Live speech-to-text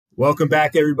Welcome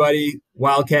back, everybody.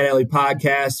 Wildcat Alley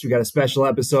Podcast. We got a special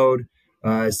episode,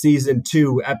 Season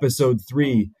 2, Episode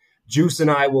 3. Juice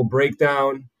and I will break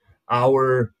down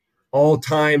our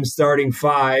all-time starting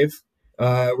five.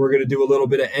 We're going to do a little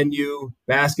bit of NU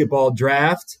basketball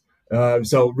draft.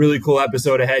 So really cool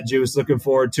episode ahead, Juice. Looking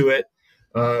forward to it.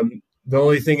 The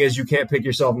only thing is you can't pick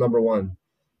yourself number one.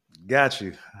 Got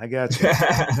you. I got you.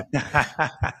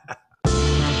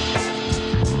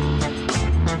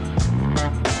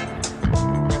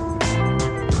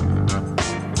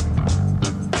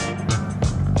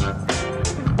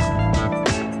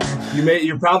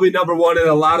 You're probably number one in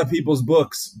a lot of people's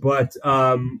books, but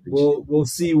we'll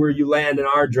see where you land in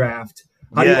our draft.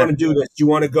 How do you want to do this? Do you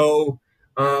want to go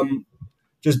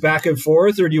just back and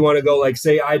forth, or do you want to go like,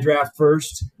 say I draft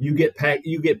first, you get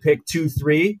pick 2,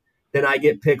 3, then I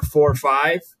get pick 4,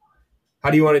 5? How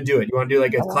do you want to do it? You want to do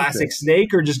like a classic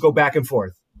snake, or just go back and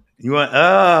forth? You want?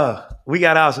 We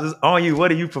got out. So this is on you. What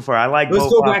do you prefer? I like. Let's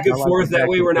both go back and options. forth. That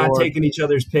way, we're not forth. taking each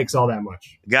other's picks all that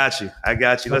much. Got you. I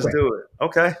got you. Let's do it.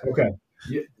 Okay.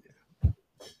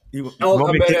 I'm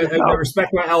gonna respect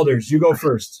my elders. You go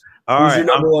first. All Who's right. your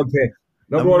number one pick?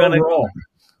 Number one overall.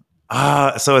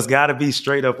 So it's got to be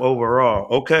straight up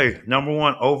overall. Okay. Number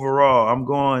one overall. I'm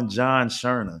going John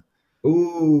Scherner.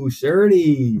 Ooh,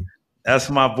 Sherney.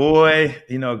 That's my boy,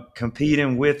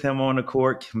 competing with him on the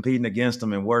court, competing against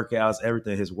him in workouts,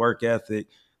 everything, his work ethic,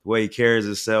 the way he carries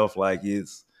himself, like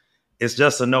it's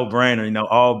just a no-brainer,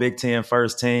 all Big Ten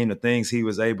first team, the things he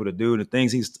was able to do, the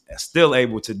things he's still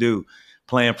able to do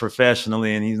playing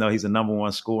professionally. And, he's a number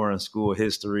one scorer in school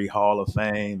history, Hall of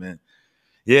Fame. And,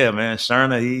 yeah, man,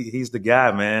 Scherner, he's the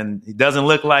guy, man. He doesn't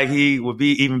look like he would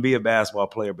even be a basketball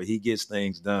player, but he gets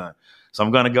things done. So I'm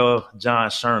going to go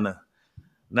John Scherner.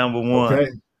 Number one. Okay.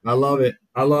 I love it.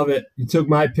 You took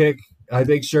my pick. I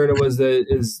think Scherner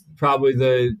is probably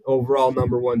the overall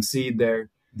number one seed there.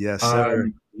 Yes,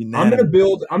 sir. I'm gonna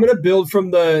build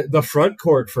from the front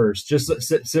court first, just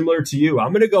similar to you.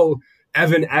 I'm gonna go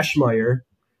Evan Eschmeyer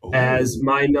as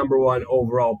my number one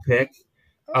overall pick.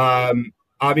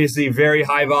 Obviously, very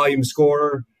high volume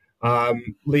scorer.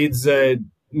 Leads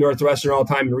Northwestern all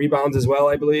time in rebounds as well,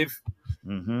 I believe.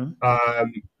 Mm-hmm.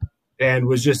 And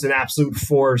was just an absolute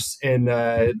force in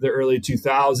the early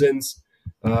 2000s.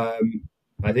 I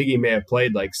think he may have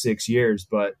played like 6 years,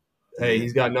 but hey,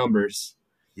 he's got numbers.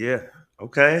 Yeah.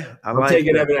 Okay. I'm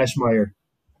taking Evan Eschmeyer.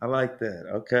 I like that.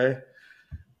 Okay.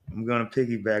 I'm going to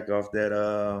piggyback off that.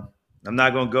 I'm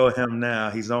not going to go him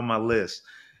now. He's on my list.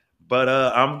 But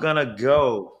I'm going to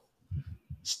go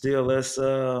still.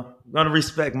 I'm going to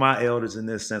respect my elders in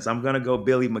this sense. I'm going to go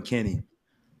Billy McKinney.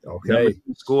 Okay.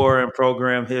 Scorer in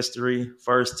program history,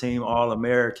 first team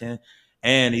All-American,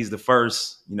 and he's the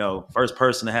first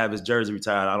person to have his jersey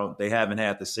retired. They haven't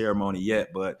had the ceremony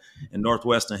yet, but in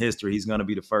Northwestern history, he's going to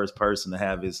be the first person to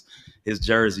have his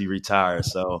jersey retired.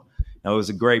 So, he was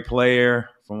a great player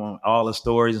from all the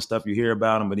stories and stuff you hear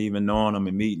about him, but even knowing him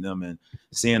and meeting him and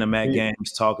seeing him at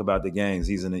games, talk about the games,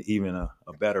 he's even a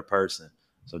better person.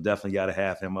 So definitely got to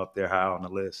have him up there high on the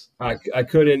list. I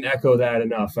couldn't echo that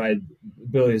enough.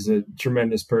 Billy is a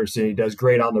tremendous person. He does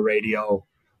great on the radio.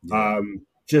 Yeah.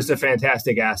 Just a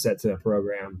fantastic asset to the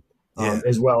program,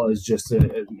 as well as just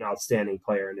an outstanding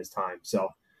player in his time. So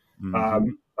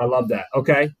I love that.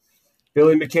 Okay,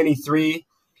 Billy McKinney 3.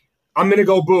 I'm gonna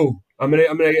go Boo. I'm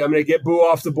gonna get Boo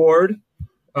off the board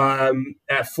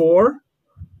at 4.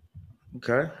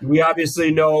 Okay. We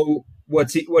obviously know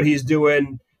what he's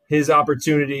doing. His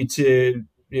opportunity to,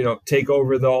 take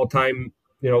over the all-time,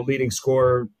 leading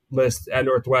scorer list at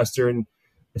Northwestern,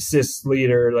 assists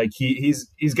leader, like he's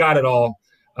got it all.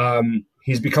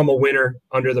 He's become a winner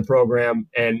under the program,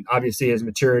 and obviously his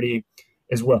maturity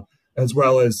as well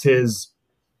as his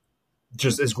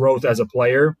growth as a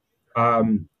player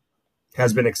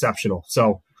has been exceptional.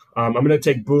 So I'm going to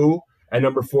take Boo at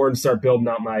number 4 and start building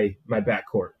out my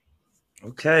backcourt.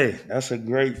 Okay, that's a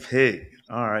great pick.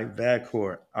 All right,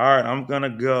 backcourt. All right, I'm gonna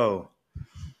go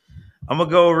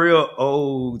real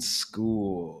old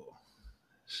school.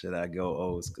 Should I go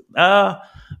old school? I'm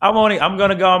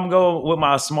gonna go with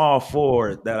my small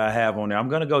forward that I have on there. I'm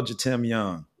gonna go Jatim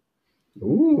Young.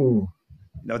 Ooh.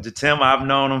 Jatim, I've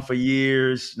known him for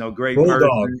years. Great Bulldog.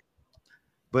 person.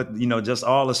 But just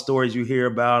all the stories you hear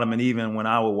about him, and even when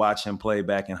I would watch him play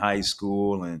back in high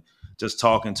school, and just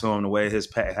talking to him, the way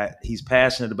he's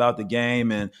passionate about the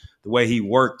game and the way he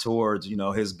worked towards,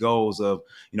 his goals of,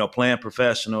 playing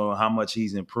professional, how much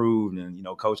he's improved. And,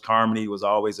 Coach Carmody was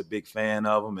always a big fan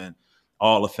of him, and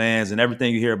all the fans and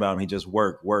everything you hear about him, he just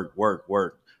worked.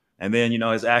 And then,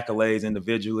 his accolades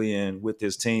individually and with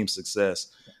his team success.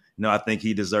 I think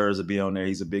he deserves to be on there.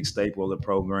 He's a big staple of the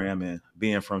program, and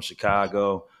being from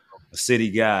Chicago, a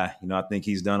city guy, I think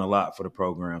he's done a lot for the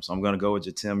program. So I'm going to go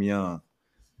with Tim Young.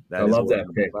 I That is love what that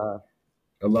number pick. 5.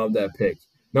 I love that pick.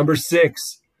 Number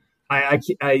 6,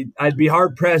 I'd be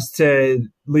hard pressed to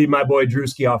leave my boy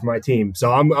Drewski off my team.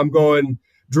 So I'm going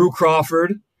Drew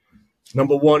Crawford,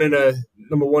 number one and a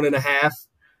half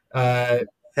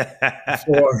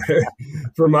for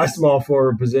for my small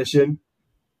forward position.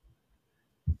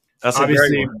 That's a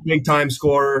Obviously, great one. big time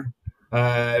scorer.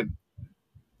 I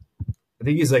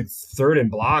think he's like fourth in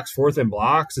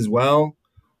blocks as well.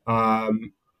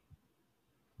 And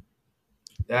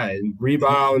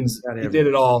rebounds. He did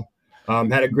it all.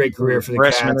 Had a great career for the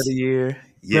Freshman Cats. of the year.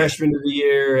 Yeah. Freshman of the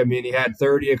year. I mean, he had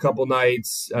 30 a couple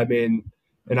nights. I mean,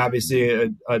 and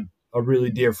obviously a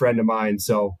really dear friend of mine.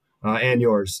 So and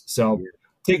yours. So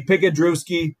pick a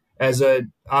Drewski as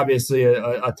obviously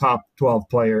a top 12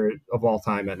 player of all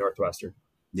time at Northwestern.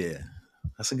 Yeah,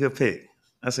 that's a good pick.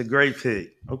 That's a great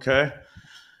pick. Okay.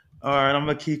 All right, I'm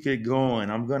going to keep it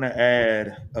going. I'm going to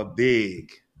add a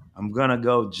big. I'm going to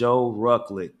go Joe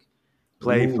Rucklick.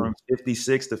 Played from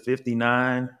 56 to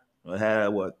 59. Had,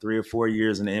 3 or 4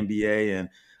 years in the NBA. And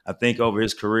I think over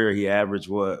his career, he averaged,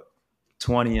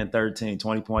 20 and 13,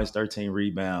 20 points, 13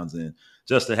 rebounds. And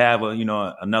just to have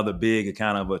another big,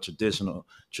 kind of a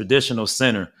traditional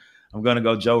center, I'm going to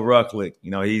go Joe Rucklick.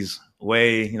 He's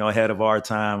way, ahead of our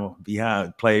time,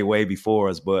 played way before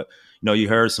us. But, you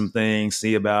heard some things,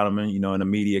 see about him, in the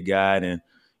media guide. And,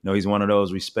 he's one of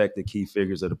those respected key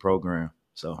figures of the program.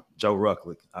 So Joe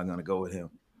Rucklick, I'm going to go with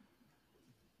him.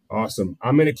 Awesome.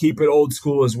 I'm going to keep it old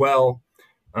school as well.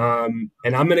 And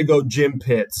I'm going to go Jim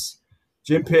Pitts.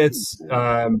 Jim Pitts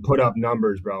put up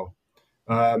numbers, bro.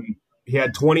 He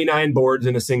had 29 boards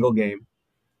in a single game.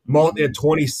 He had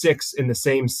 26 in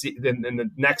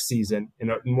the next season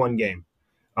in one game.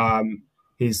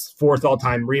 He's fourth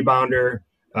all-time rebounder,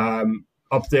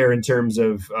 up there in terms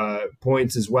of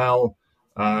points as well,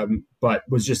 but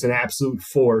was just an absolute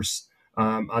force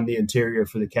on the interior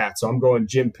for the Cats. So I'm going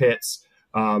Jim Pitts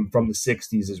from the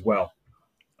 60s as well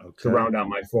to round out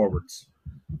my forwards.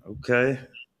 Okay.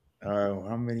 All right. Well,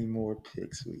 how many more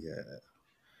picks we have?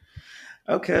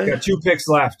 Okay. Got 2 picks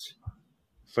left.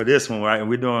 For this one, right? And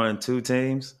we're doing 2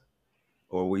 teams?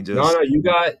 Or we just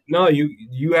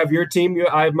you have your team,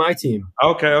 I have my team.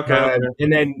 Okay.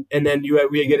 And then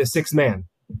we get a 6-man.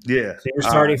 Yeah. So you're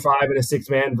starting 5 and a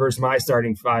 6-man versus my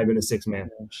starting 5 and a 6-man.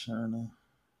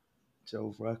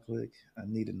 Joe Rucklick. I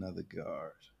need another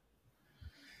guard.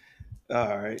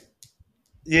 All right.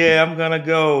 Yeah, I'm gonna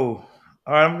go.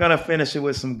 All right, I'm gonna finish it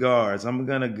with some guards. I'm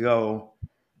gonna go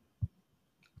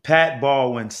Pat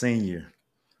Baldwin Sr.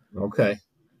 Okay.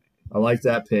 I like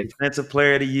that pick. Defensive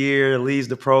Player of the Year, leads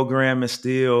the program in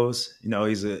steals.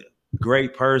 He's a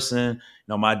great person.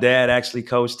 My dad actually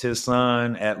coached his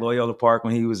son at Loyola Park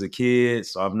when he was a kid,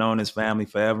 so I've known his family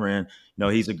forever. And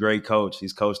he's a great coach.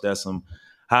 He's coached at some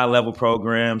high-level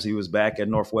programs. He was back at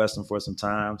Northwestern for some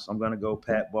time, so I'm going to go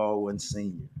Pat Baldwin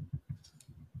Sr.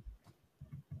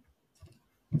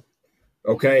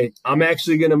 Okay, I'm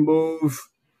actually going to move.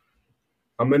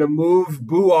 I'm going to move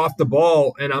Boo off the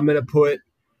ball, and I'm going to put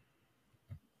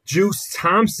Juice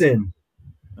Thompson.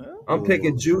 Oh. I'm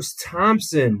picking Juice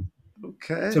Thompson.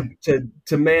 Okay.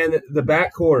 To man the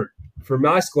backcourt for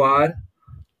my squad.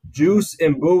 Juice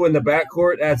and Boo in the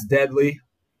backcourt, that's deadly.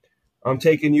 I'm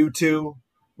taking you two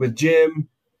with Jim,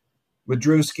 with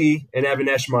Drewski, and Evan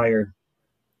Eschmeyer.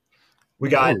 We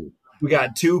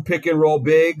got 2 pick and roll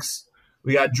bigs.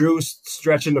 We got Drew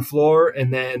stretching the floor,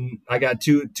 and then I got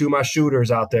two of my shooters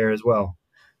out there as well.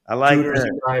 I like shooters that.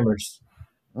 And timers.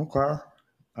 Okay.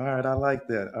 All right, I like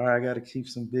that. All right, I got to keep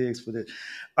some bigs for this.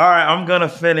 All right, I'm going to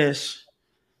finish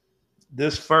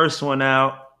this first one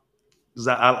out because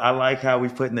I like how we're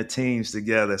putting the teams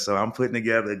together. So I'm putting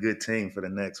together a good team for the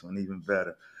next one, even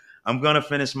better. I'm going to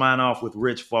finish mine off with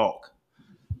Rich Falk.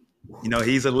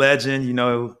 He's a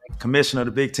legend, commissioner of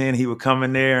the Big Ten. He would come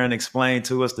in there and explain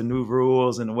to us the new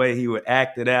rules and the way he would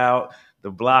act it out, the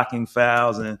blocking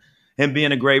fouls, and him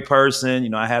being a great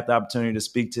person. I had the opportunity to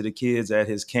speak to the kids at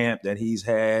his camp that he's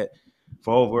had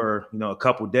for over, a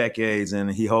couple decades,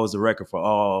 and he holds the record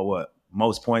for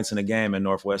most points in a game at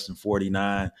Northwestern,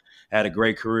 49. Had a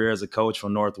great career as a coach for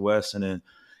Northwestern and,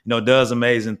 does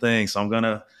amazing things. So I'm going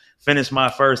to finish my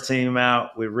first team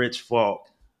out with Rich Falk.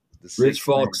 Rich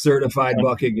Falk, certified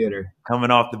bucket getter. Coming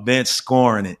off the bench,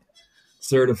 scoring it.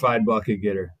 Certified bucket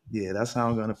getter. Yeah, that's how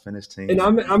I'm going to finish team. And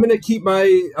I'm going to keep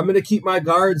my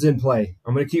guards in play.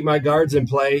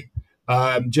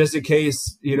 Just in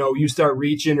case you start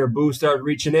reaching or Boo start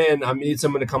reaching in. I need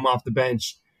someone to come off the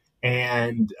bench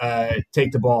and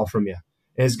take the ball from you.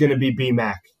 And it's going to be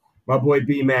B-Mac. My boy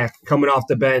B-Mac coming off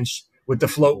the bench with the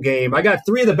float game. I got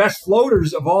three of the best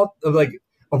floaters of all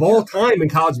time in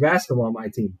college basketball on my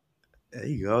team. There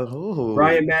you go. Ooh.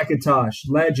 Brian McIntosh,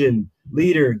 legend,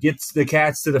 leader, gets the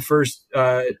Cats to the first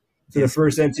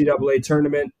NCAA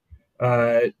tournament.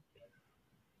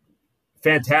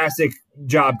 Fantastic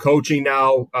job coaching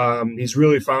now. He's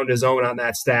really found his own on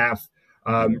that staff.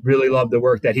 Really love the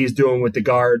work that he's doing with the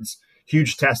guards.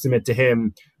 Huge testament to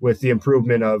him with the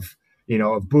improvement of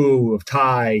Boo, of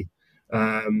Ty,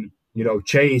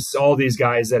 Chase, all these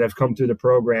guys that have come through the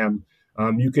program.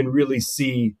 You can really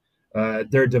see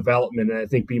their development, and I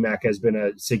think BMAC has been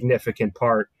a significant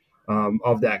part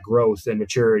of that growth and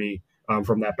maturity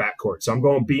from that backcourt. So I'm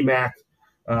going BMAC,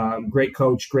 great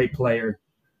coach, great player,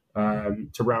 to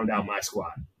round out my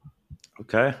squad.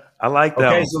 Okay, I like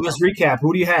that. Okay, so let's recap.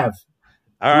 Who do you have?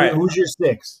 All right, who's your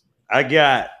six? I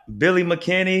got Billy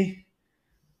McKinney.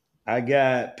 I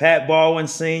got Pat Baldwin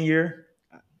Sr.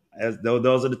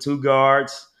 Those are the two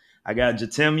guards. I got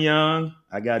Jatim Young.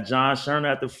 I got John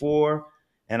Sherner at the 4.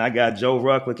 And I got Joe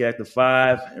Rucklick at the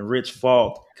 5. And Rich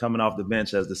Falk coming off the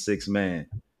bench as the 6th man.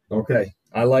 Okay.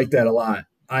 I like that a lot.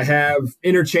 I have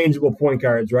interchangeable point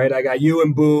guards, right? I got you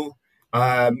and Boo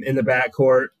in the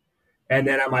backcourt. And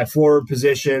then at my forward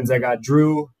positions, I got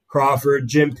Drew Crawford,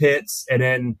 Jim Pitts, and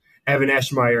then Evan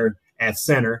Eschmeyer at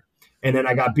center. And then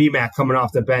I got BMAC coming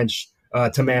off the bench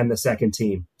to man the second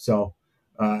team. So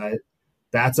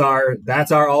that's our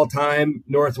all-time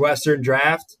Northwestern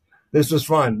draft. This was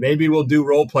fun. Maybe we'll do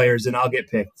role players and I'll get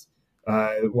picked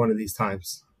one of these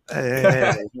times.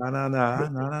 Hey.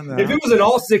 No. If it was an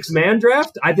all 6-man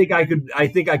draft, I think I could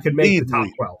make Easily. the top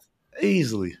 12.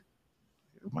 Easily.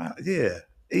 Yeah,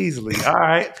 easily. All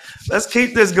right. Let's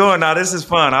keep this going now. This is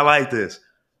fun. I like this.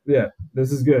 Yeah,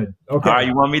 this is good. Okay. All right,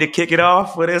 you want me to kick it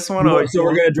off with this one? So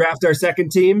we're going to draft our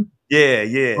second team? Yeah.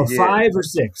 5 or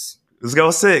 6? Let's go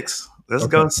 6. Let's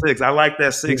go 6. I like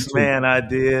that 6-man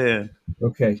idea.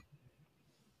 Okay.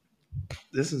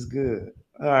 This is good.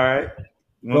 All right.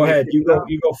 Go ahead. You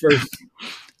go first.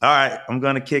 All right. I'm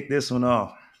going to kick this one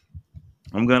off.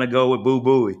 I'm going to go with Boo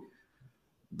Booey.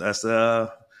 That's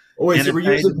wait, so we're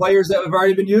using players that have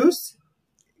already been used?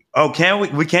 Oh, can we?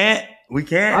 We can't.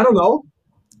 I don't know.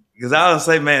 Because I was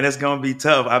say, man, it's going to be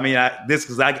tough. I mean,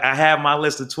 I have my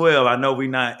list of 12. I know we're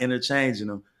not interchanging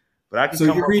them, but I can. So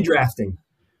you're redrafting.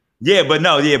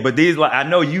 But these, like, I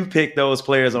know you picked those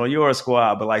players on your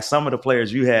squad, but like some of the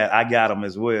players you had, I got them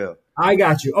as well. I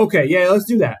got you. Okay, yeah, let's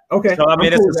do that. Okay. So I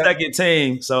mean, it's the second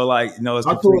team, so like it's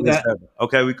completely separate.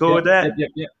 Okay, we cool with that?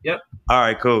 Yep. All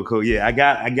right, cool. Yeah,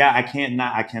 I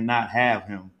cannot have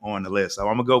him on the list. So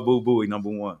I'm gonna go Boo Booey number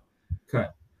 1. Okay.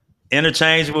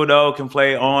 Interchangeable though, can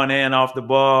play on and off the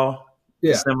ball.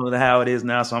 Yeah. Similar to how it is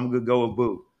now, so I'm gonna go with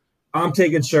Boo. I'm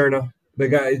taking Sherna, the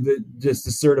guy, just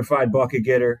a certified bucket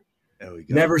getter. There we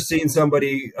go. Never seen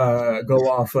somebody go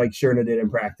off like Sherna did in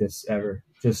practice ever.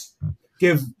 Just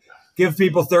give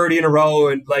people 30 in a row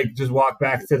and like just walk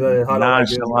back to the huddle.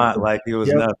 Nonchalant, like it was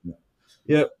nothing.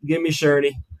 Yep. Give me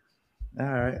Sherney. All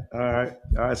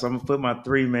right. So I'm gonna put my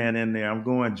 3-man in there. I'm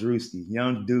going Drewski,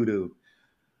 young Doodoo,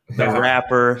 the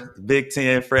rapper, the Big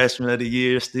Ten Freshman of the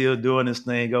Year, still doing his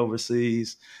thing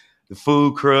overseas. The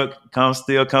food crook comes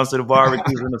to the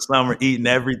barbecues in the summer, eating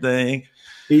everything.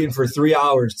 Eating for 3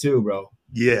 hours too, bro.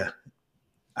 Yeah,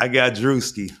 I got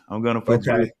Drewski. I'm gonna put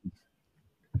Drewski.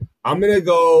 I'm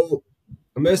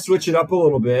gonna switch it up a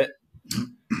little bit.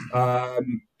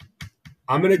 I'm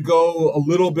gonna go a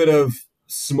little bit of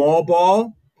small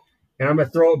ball, and I'm gonna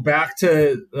throw it back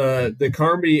to the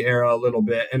Carmody era a little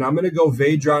bit, and I'm gonna go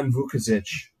Vedran Vukovic.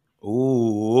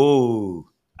 Ooh,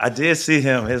 I did see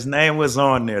him. His name was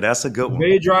on there. That's a good one.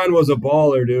 Vedran was a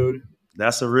baller, dude.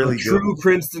 That's a really good true one.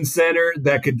 Princeton center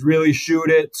that could really shoot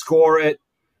it, score it,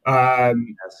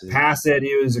 pass it.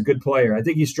 He was a good player. I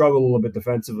think he struggled a little bit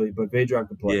defensively, but Vedran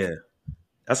could play. Yeah,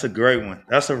 that's a great one.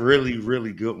 That's a really,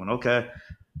 really good one. Okay.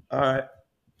 All right.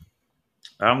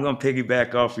 I'm going to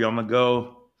piggyback off you. I'm going to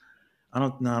go – I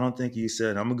don't think you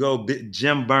said – I'm going to go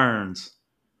Jim Burns.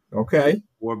 Okay.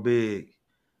 Or big.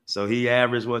 So he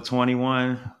averaged,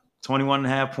 21 and a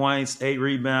half points, 8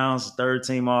 rebounds, 3rd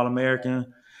team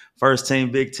All-American, 1st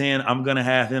team Big Ten. I'm going to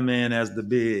have him in as the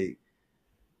big.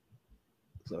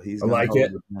 So he's going to hold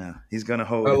it down. He's going to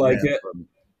hold it down. I like it.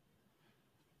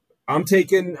 I'm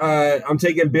taking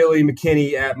Billy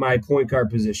McKinney at my point guard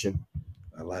position.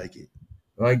 I like it.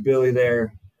 I like Billy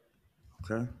there.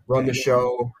 Okay. Run the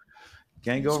show.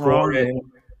 Can't go wrong. It,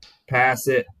 pass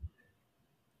it.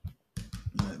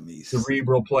 Let me see.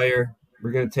 Cerebral player.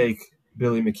 We're going to take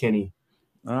Billy McKinney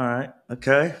All right.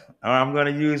 Okay. All right, I'm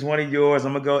going to use one of yours.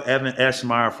 I'm going to go Evan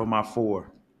Eschmeyer for my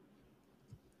 4.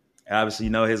 Obviously,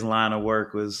 his line of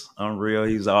work was unreal.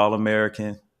 He was All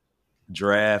American.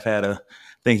 Draft I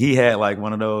think he had like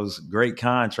one of those great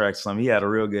contracts. He had a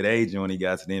real good agent when he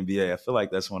got to the NBA. I feel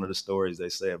like that's one of the stories they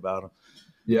say about him.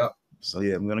 Yeah. So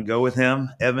yeah, I'm gonna go with him,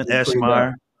 Evan He cleaned up.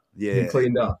 Eschmeyer. He Yeah,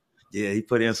 cleaned up. yeah, he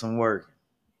put in some work.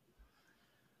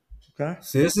 Okay.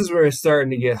 So this is where it's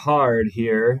starting to get hard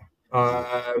here.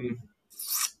 I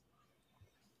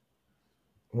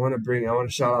want to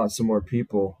shout out some more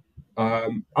people.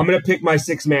 I'm going to pick my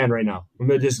 6 man right now. I'm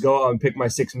going to just go out and pick my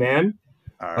 6 man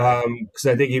All right. because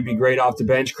I think he'd be great off the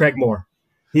bench. Craig Moore.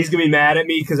 He's going to be mad at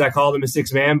me because I called him a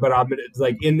 6 man, but I'm gonna,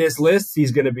 like in this list,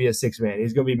 he's going to be a 6 man.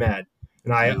 He's going to be mad.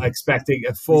 And I expect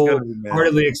a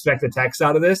heartedly expect a text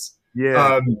out of this.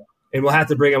 Yeah. And we'll have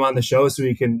to bring him on the show so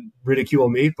he can ridicule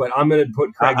me. But I'm going to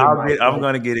put Craig I'm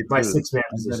going to get it my too. 6 man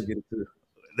I'm gonna position. get it too.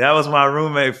 That was my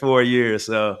roommate for a year,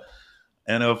 so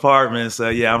in an apartment. So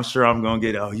yeah, I'm sure I'm gonna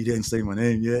get it. Oh, you didn't say my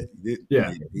name yet?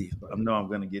 Yeah. I know I'm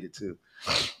gonna get it too.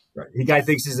 Right. He guy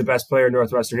thinks he's the best player in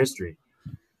Northwestern history.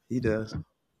 He does.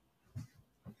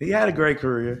 He had a great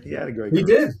career. He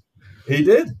did.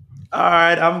 All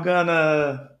right, I'm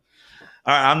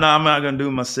not gonna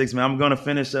do my 6 man. I'm gonna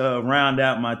finish round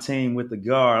out my team with the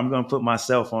guard. I'm gonna put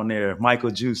myself on there,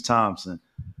 Michael Juice Thompson.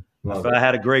 I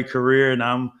had a great career, and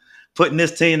I'm putting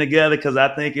this team together because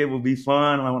I think it will be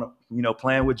fun. I want to,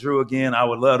 playing with Drew again. I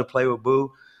would love to play with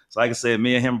Boo. So like I said,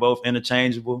 me and him both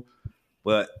interchangeable.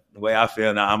 But the way I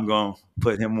feel now, I'm going to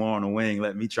put him more on the wing,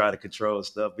 let me try to control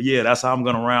stuff. But yeah, that's how I'm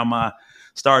going to round my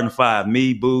starting 5.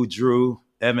 Me, Boo, Drew,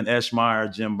 Evan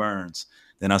Eschmeyer, Jim Burns.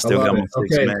 Then I still got my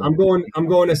 6 man. I'm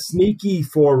going a sneaky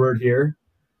forward here.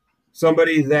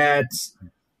 Somebody that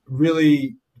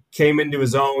really came into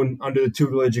his own under the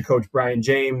tutelage of Coach Brian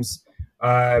James.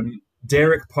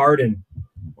 Derek Pardon.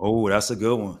 Oh, that's a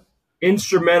good one.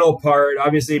 Instrumental part.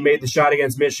 Obviously, made the shot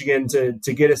against Michigan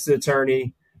to get us to the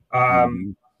tourney,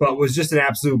 but was just an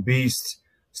absolute beast.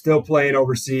 Still playing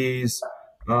overseas.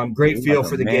 Great feel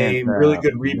for the game. Really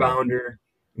good rebounder.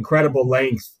 Incredible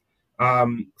length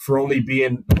for only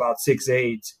being about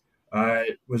 6'8".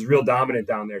 Was real dominant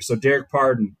down there. So Derek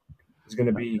Pardon is going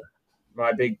to be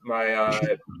my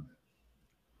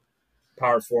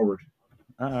power forward.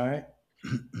 All right.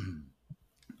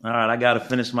 All right, I got to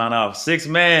finish mine off. 6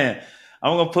 man.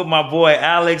 I'm going to put my boy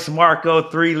Alex Marco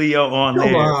 3 Leo on there.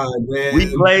 Come on, man.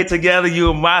 We played together. You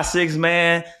were my 6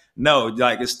 man. No,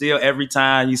 like it's still every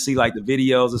time you see like the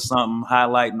videos or something,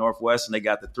 highlight Northwestern, they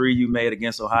got the 3 you made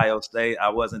against Ohio State. I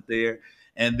wasn't there.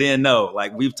 And then, no,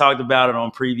 like we've talked about it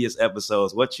on previous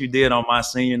episodes. What you did on my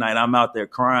senior night, I'm out there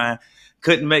crying.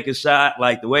 Couldn't make a shot.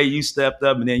 Like the way you stepped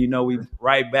up. And then, we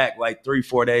right back like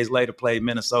 3-4 days later played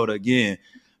Minnesota again.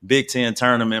 Big Ten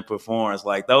tournament performance.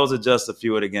 Like those are just a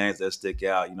few of the games that stick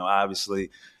out.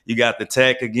 Obviously you got the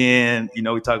Tech again.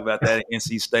 We talk about that at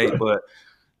NC State, but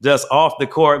just off the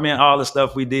court, man, all the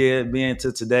stuff we did being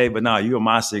to today. But no, you were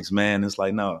my 6 man. It's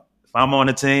like, no, if I'm on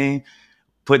the team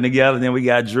putting together, then we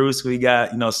got Drew. So we got,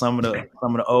 some of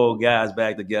the old guys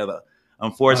back together.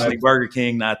 Unfortunately, Burger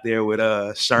King not there with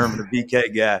Sherman, the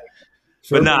BK guy.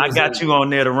 But no, I got you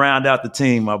on there to round out the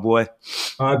team, my boy.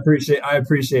 I appreciate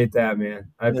that,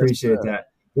 man. I appreciate that.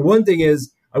 The one thing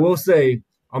is, I will say,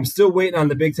 I'm still waiting on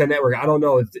the Big Ten Network. I don't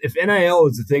know if NIL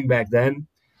was the thing back then.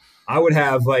 I would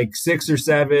have like 6 or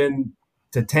 7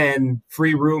 to 10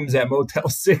 free rooms at Motel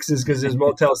 6s because there's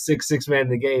Motel 6 man in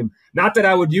the game. Not that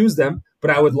I would use them,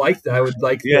 but I would like that. I would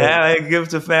like give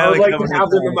to family. I would like to have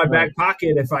them in my back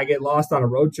pocket if I get lost on a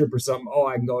road trip or something. Oh,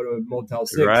 I can go to a Motel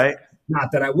 6. Right.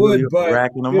 Not that I would, but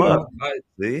racking them up.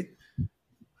 See,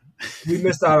 we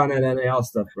missed out on that NIL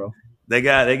stuff, bro. They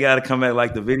got to come back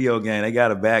like the video game. They got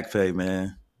to back pay,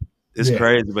 man. It's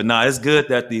crazy, but no, it's good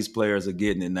that these players are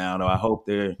getting it now. Though I hope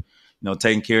they're,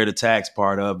 taking care of the tax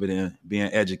part of it and being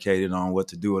educated on what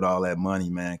to do with all that money,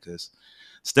 man. Because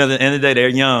still, at the end of the day, they're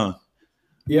young.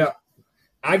 Yeah,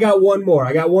 I got one more.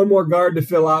 I got one more guard to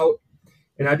fill out,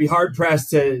 and I'd be hard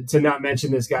pressed to not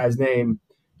mention this guy's name.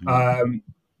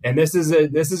 And this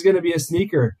is going to be a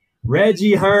sneaker.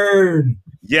 Reggie Hearn.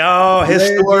 Yo,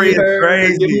 his story is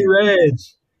crazy. Give me Reg.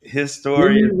 His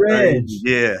story is crazy.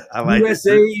 Yeah, I like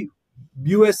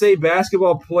USA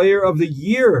Basketball Player of the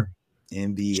Year.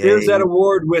 NBA. Shares that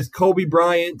award with Kobe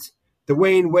Bryant,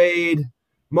 Dwayne Wade,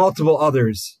 multiple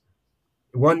others.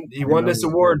 He won this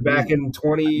award back in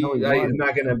 20. I'm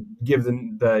not going to give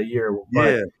the year,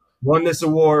 but won this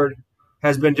award.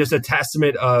 Has been just a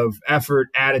testament of effort,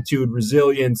 attitude,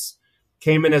 resilience.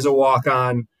 Came in as a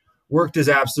walk-on, worked his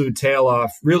absolute tail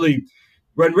off. Really,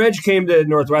 when Reg came to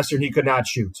Northwestern, he could not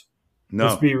shoot.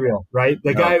 Let's No, be real, right?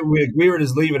 The no, guy, we were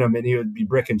just leaving him and he would be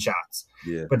bricking shots.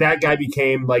 yeah, But that guy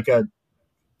became like a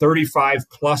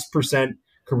 35+%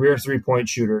 career 3-point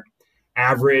shooter,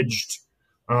 averaged,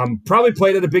 probably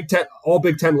played at a all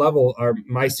Big Ten level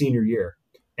my senior year,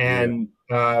 yeah. and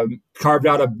carved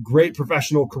out a great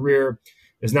professional career.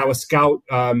 Is now a scout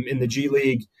in the G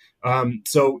League,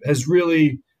 so has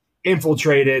really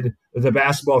infiltrated the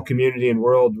basketball community and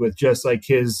world with just like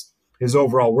his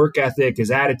overall work ethic,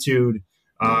 his attitude,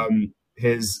 Yeah.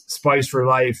 his spice for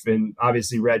life, and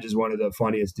obviously Reg is one of the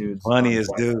funniest dudes on the Funniest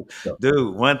planet. dude. So.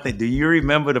 Dude, one thing, do you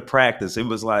remember the practice? It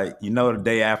was like, the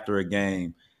day after a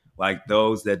game, like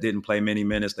those that didn't play many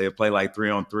minutes, they would play like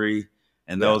 3-on-3.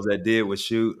 And Yeah, those that did would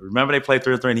shoot. Remember they played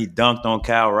 3-on-3 and he dunked on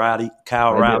Kyle Riley,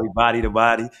 I do. body to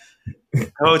body.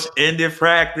 Coach ended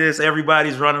practice.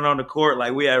 Everybody's running on the court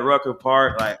like we at Rucker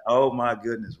Park. Like, oh my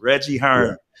goodness. Reggie Yeah.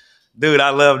 Hearn. Dude, I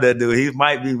love that dude. He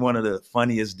might be one of the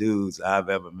funniest dudes I've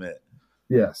ever met.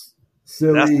 Yes. That's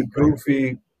Silly, the great.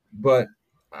 goofy, but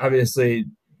obviously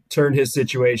turned his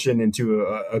situation into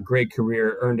a great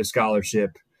career, earned a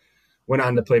scholarship, went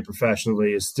on to play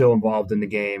professionally, is still involved in the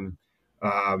game,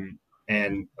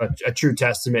 and a true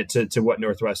testament to what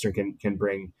Northwestern can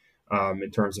bring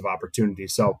in terms of opportunity.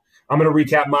 So I'm going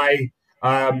to recap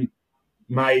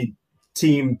my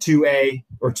team 2A,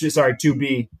 or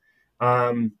 2B.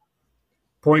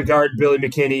 Point guard, Billy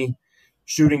McKinney.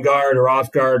 Shooting guard or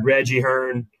off guard, Reggie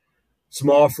Hearn.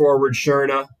 Small forward,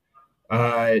 Sherna.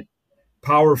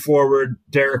 Power forward,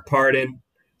 Derek Pardon.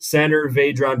 Center,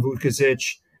 Vedran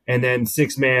Vukovic. And then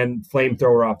six-man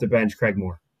flamethrower off the bench, Craig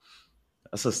Moore.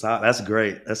 That's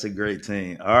great. That's a great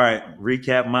team. All right,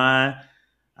 recap mine.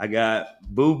 I got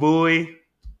Boo Booey,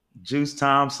 Juice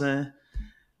Thompson,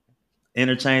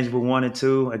 interchangeable 1 and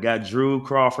 2. I got Drew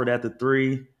Crawford at the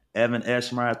 3, Evan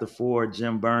Eschmeyer at the 4,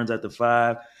 Jim Burns at the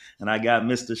 5, and I got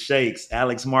Mr. Shakes,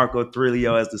 Alex Marco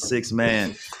Trilio as the 6th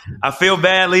man. I feel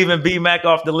bad leaving B-Mac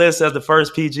off the list as the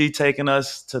first PG taking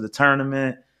us to the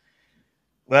tournament.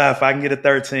 Well, if I can get a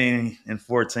 13 and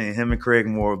 14, him and Craig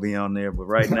Moore will be on there. But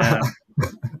right now,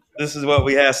 this is what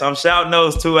we have. So I'm shouting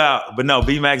those two out. But no,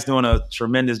 B-Mac's doing a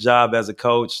tremendous job as a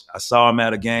coach. I saw him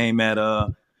at a game at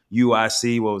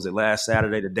UIC. What was it, last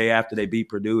Saturday, the day after they beat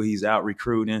Purdue? He's out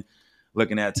recruiting,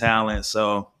 looking at talent.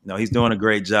 So, he's doing a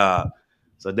great job.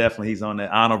 So definitely he's on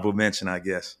the honorable mention, I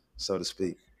guess, so to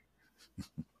speak.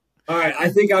 All right. I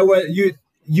think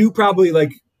you probably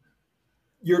like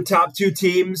your top two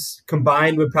teams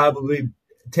combined would probably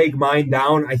take mine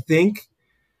down, I think.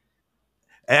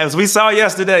 As we saw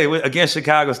yesterday against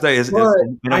Chicago State,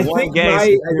 I think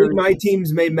my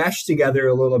teams may mesh together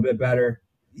a little bit better,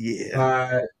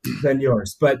 than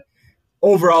yours. But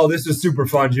overall, this was super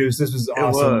fun, Juice. This was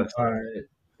awesome.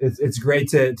 It's great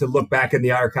to look back in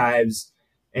the archives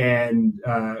and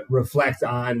reflect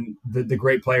on the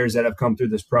great players that have come through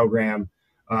this program.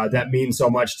 That means so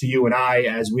much to you and I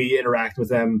as we interact with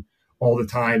them all the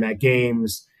time at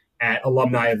games, at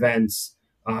alumni events,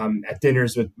 at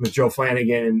dinners with Joe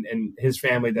Flanagan and his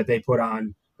family that they put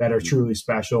on that are truly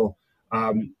special.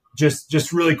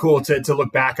 Just really cool to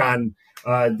look back on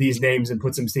these names and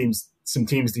put some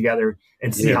teams together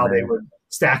and see how they would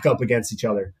stack up against each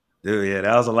other. Dude, yeah,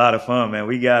 that was a lot of fun, man.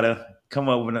 We got to come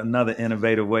up with another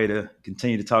innovative way to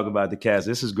continue to talk about the Cats.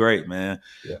 This is great, man.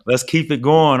 Yeah. Let's keep it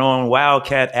going on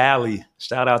Wildcat Alley.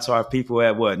 Shout out to our people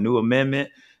at New Amendment,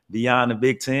 Beyond the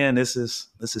Big Ten. This is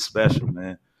special,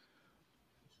 man.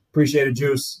 Appreciate it,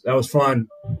 Juice. That was fun.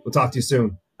 We'll talk to you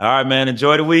soon. All right, man.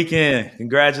 Enjoy the weekend.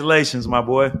 Congratulations, my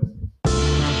boy.